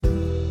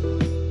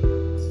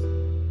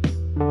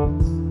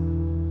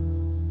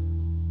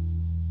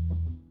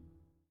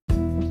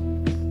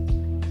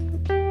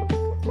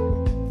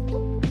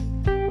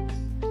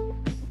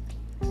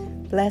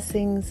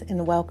Blessings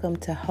and welcome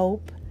to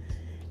Hope,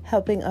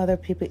 helping other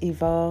people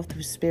evolve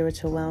through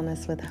spiritual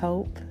wellness with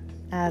hope.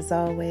 As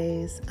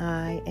always,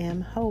 I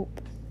am Hope.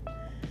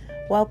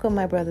 Welcome,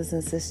 my brothers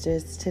and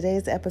sisters.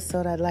 Today's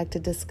episode, I'd like to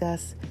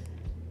discuss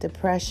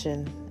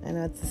depression. I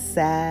know it's a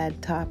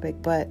sad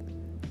topic, but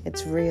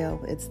it's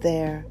real. It's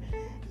there.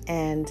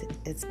 And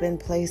it's been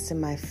placed in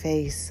my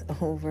face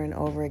over and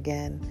over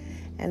again.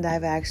 And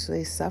I've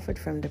actually suffered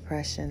from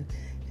depression.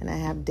 And I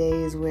have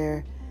days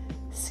where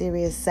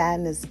serious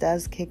sadness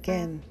does kick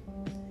in.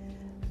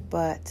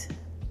 But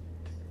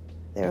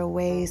there are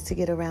ways to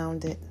get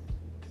around it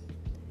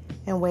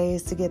and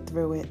ways to get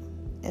through it.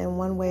 And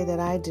one way that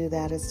I do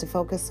that is to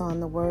focus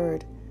on the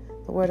Word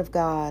of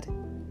God.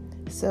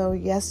 So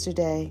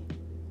yesterday,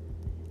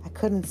 I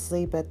couldn't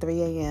sleep at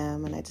 3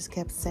 a.m. and I just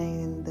kept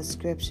saying the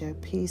scripture,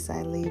 peace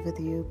I leave with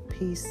you,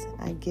 peace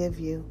I give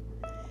you.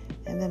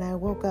 And then I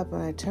woke up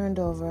and I turned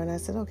over and I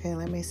said, okay,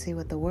 let me see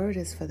what the word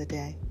is for the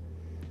day.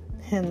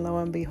 And lo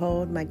and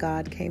behold, my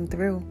God came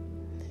through.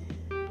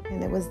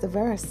 And it was the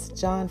verse,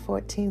 John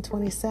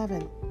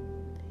 14:27.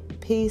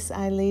 Peace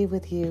I leave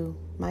with you,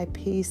 my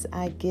peace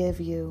I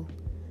give you.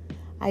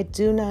 I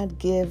do not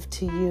give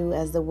to you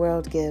as the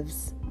world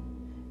gives.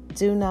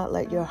 Do not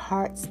let your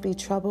hearts be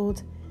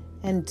troubled,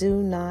 and do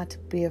not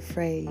be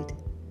afraid.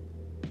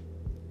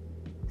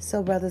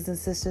 So, brothers and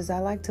sisters, I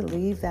like to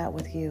leave that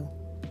with you.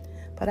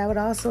 But I would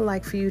also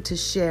like for you to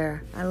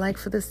share. I like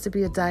for this to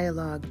be a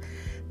dialogue.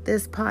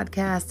 This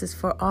podcast is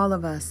for all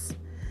of us.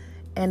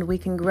 And we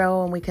can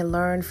grow and we can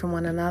learn from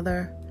one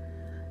another.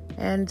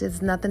 And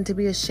it's nothing to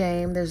be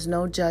ashamed. There's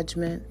no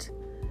judgment.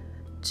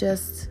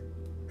 Just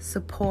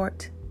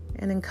support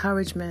and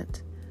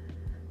encouragement.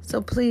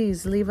 So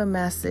please leave a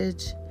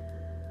message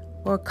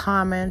or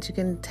comment. You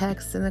can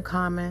text in a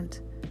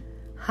comment.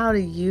 How do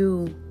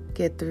you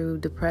get through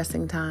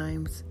depressing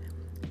times,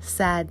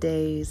 sad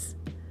days?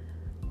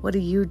 What do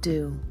you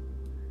do?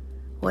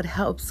 What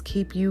helps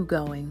keep you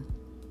going?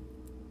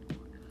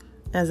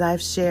 As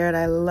I've shared,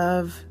 I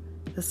love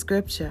the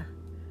scripture,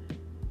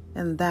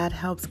 and that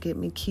helps keep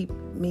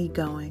me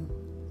going.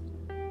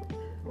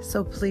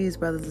 So please,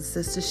 brothers and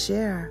sisters,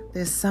 share.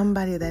 There's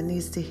somebody that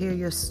needs to hear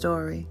your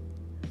story.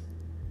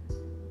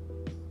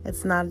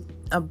 It's not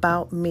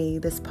about me.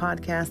 This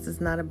podcast is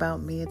not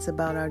about me. It's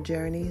about our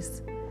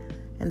journeys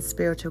and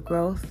spiritual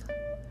growth.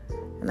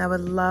 And I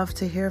would love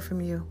to hear from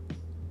you.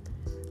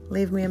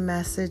 Leave me a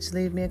message.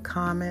 Leave me a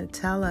comment.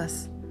 Tell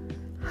us,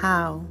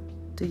 how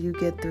do you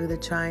get through the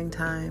trying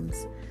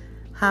times?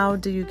 How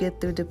do you get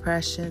through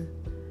depression?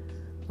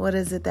 What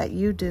is it that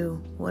you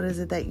do? What is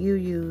it that you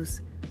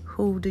use?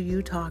 Who do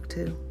you talk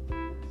to?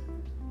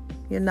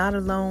 You're not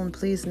alone.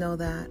 Please know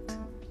that.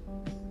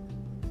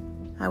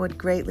 I would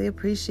greatly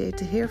appreciate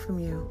to hear from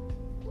you.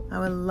 I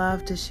would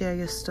love to share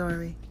your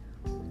story.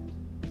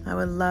 I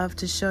would love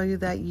to show you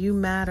that you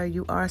matter.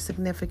 You are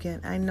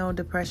significant. I know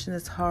depression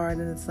is hard,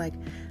 and it's like,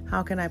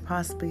 how can I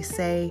possibly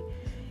say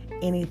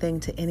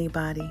anything to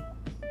anybody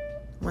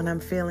when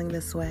I'm feeling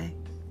this way?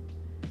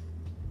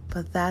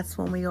 But that's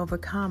when we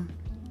overcome.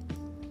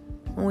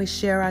 When we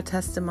share our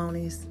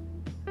testimonies.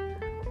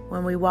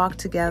 When we walk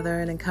together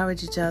and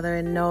encourage each other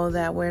and know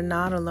that we're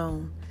not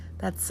alone.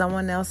 That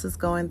someone else is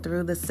going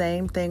through the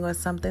same thing or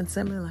something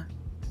similar.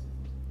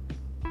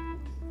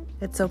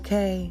 It's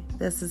okay.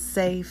 This is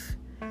safe.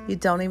 You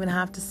don't even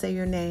have to say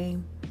your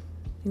name.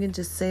 You can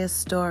just say a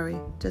story.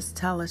 Just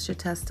tell us your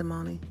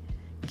testimony.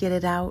 Get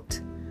it out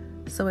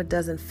so it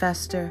doesn't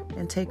fester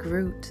and take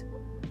root.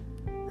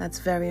 That's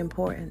very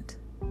important.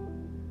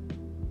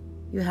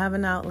 You have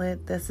an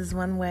outlet. This is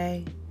one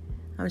way.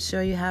 I'm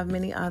sure you have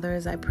many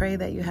others. I pray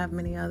that you have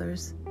many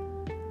others.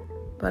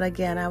 But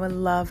again, I would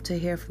love to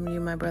hear from you,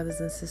 my brothers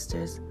and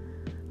sisters.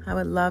 I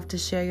would love to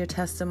share your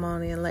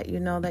testimony and let you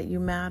know that you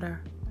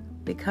matter,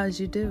 because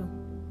you do.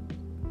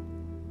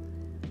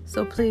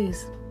 So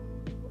please,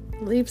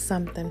 leave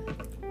something.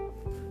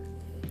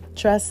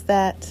 Trust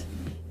that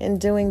in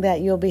doing that,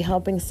 you'll be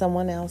helping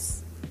someone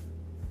else.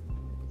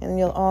 And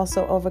you'll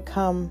also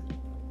overcome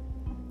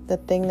the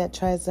thing that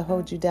tries to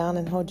hold you down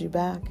and hold you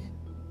back.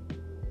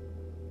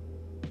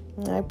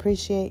 I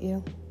appreciate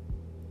you.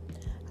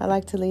 I'd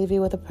like to leave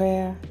you with a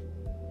prayer.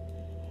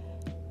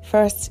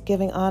 First,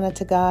 giving honor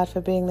to God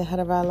for being the head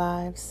of our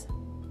lives.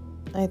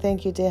 I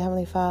thank you, dear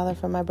Heavenly Father,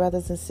 for my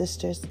brothers and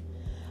sisters.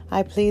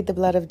 I plead the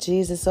blood of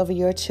Jesus over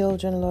your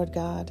children, Lord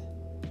God.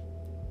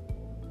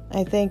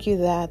 I thank you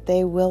that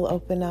they will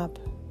open up,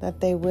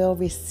 that they will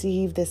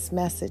receive this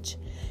message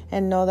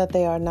and know that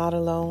they are not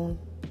alone,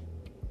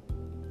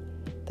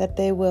 that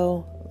they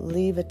will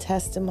leave a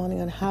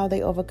testimony on how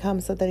they overcome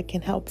so that it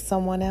can help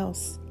someone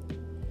else.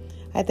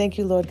 I thank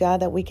you, Lord God,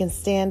 that we can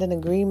stand in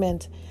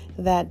agreement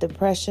that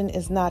depression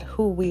is not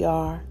who we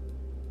are.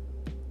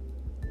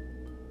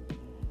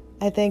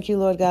 I thank you,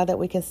 Lord God, that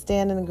we can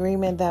stand in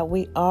agreement that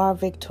we are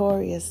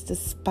victorious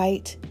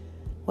despite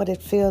what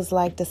it feels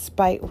like,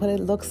 despite what it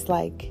looks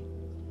like.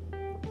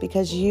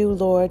 Because you,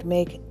 Lord,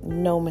 make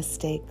no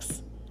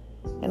mistakes.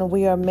 And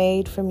we are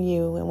made from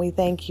you, and we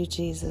thank you,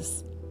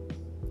 Jesus.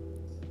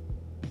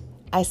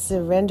 I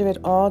surrender it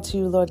all to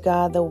you, Lord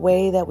God, the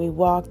way that we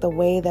walk, the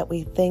way that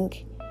we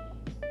think.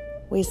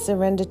 We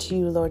surrender to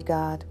you, Lord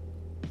God.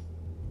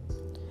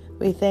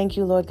 We thank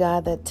you, Lord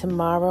God, that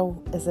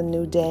tomorrow is a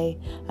new day,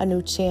 a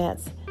new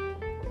chance,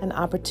 an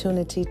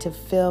opportunity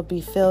to be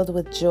filled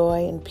with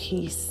joy and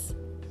peace.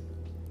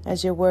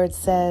 As your word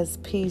says,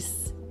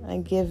 peace I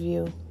give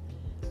you.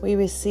 We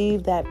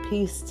receive that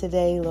peace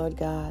today, Lord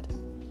God.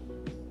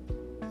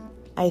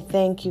 I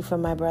thank you for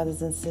my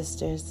brothers and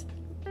sisters.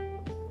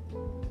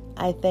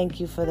 I thank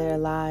you for their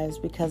lives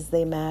because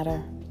they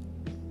matter.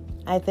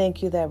 I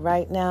thank you that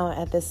right now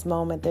at this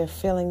moment they're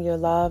feeling your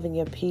love and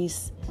your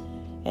peace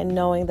and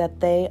knowing that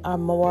they are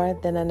more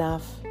than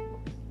enough,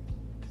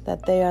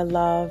 that they are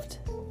loved,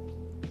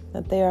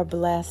 that they are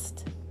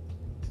blessed,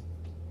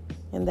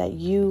 and that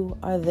you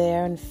are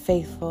there and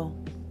faithful,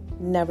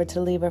 never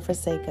to leave or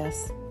forsake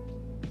us.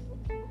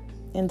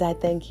 And I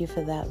thank you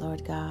for that,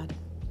 Lord God.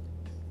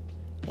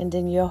 And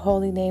in your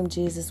holy name,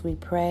 Jesus, we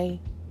pray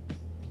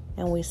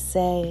and we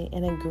say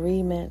in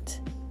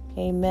agreement,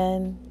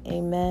 amen,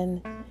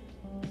 amen,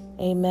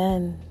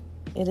 amen.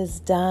 It is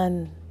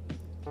done.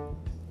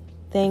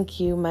 Thank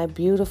you, my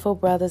beautiful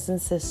brothers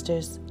and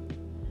sisters,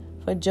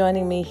 for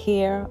joining me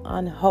here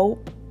on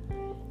Hope,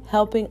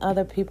 helping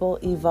other people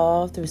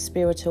evolve through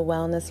spiritual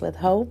wellness with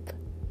hope.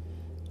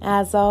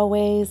 As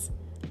always,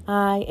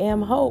 I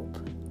am Hope.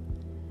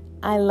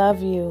 I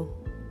love you,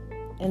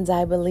 and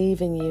I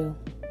believe in you.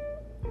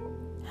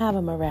 Have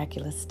a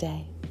miraculous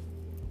day.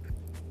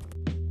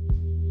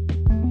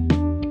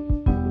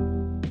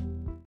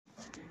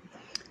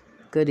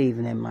 Good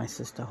evening, my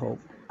sister Hope.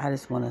 I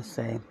just want to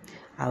say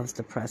I was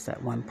depressed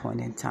at one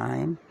point in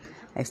time.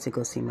 I used to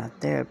go see my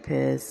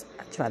therapist.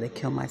 I tried to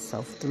kill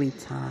myself 3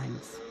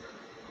 times.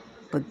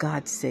 But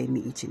God saved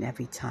me each and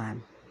every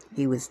time.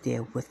 He was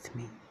there with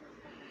me.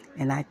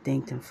 And I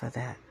thanked him for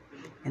that.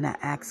 And I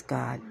asked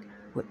God,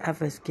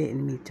 whatever's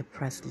getting me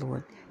depressed,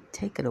 Lord,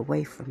 take it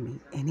away from me.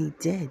 And he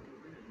did.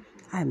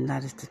 I am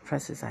not as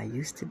depressed as I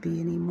used to be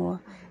anymore.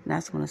 And I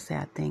just want to say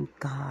I thank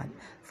God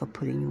for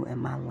putting you in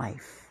my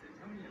life.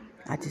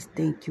 I just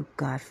thank you,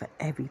 God, for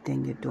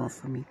everything you're doing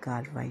for me,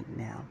 God, right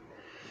now.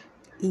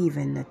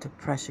 Even the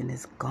depression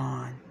is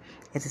gone.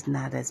 It is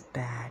not as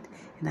bad.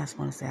 And I just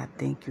want to say I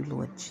thank you,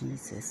 Lord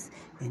Jesus.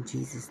 In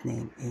Jesus'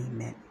 name,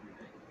 amen.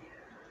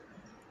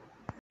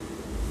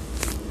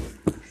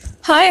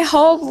 Hi,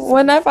 Hope.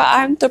 Whenever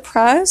I'm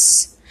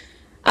depressed,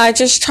 I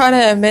just try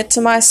to admit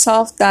to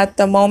myself that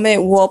the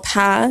moment will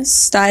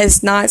pass. That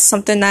is not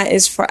something that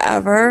is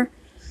forever.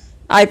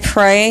 I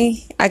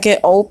pray. I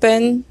get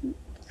open.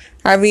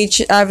 I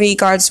read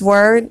God's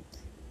word.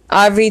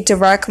 I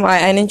redirect my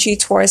energy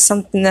towards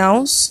something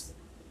else.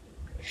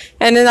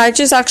 And then I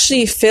just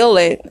actually feel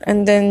it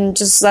and then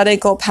just let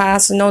it go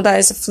past and know that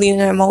it's a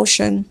fleeting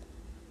emotion.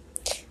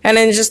 And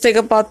then just think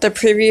about the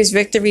previous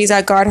victories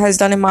that God has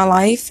done in my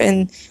life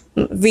and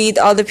read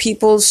other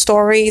people's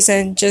stories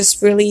and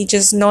just really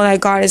just know that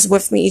God is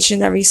with me each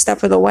and every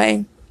step of the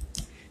way.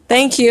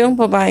 Thank you.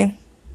 Bye-bye.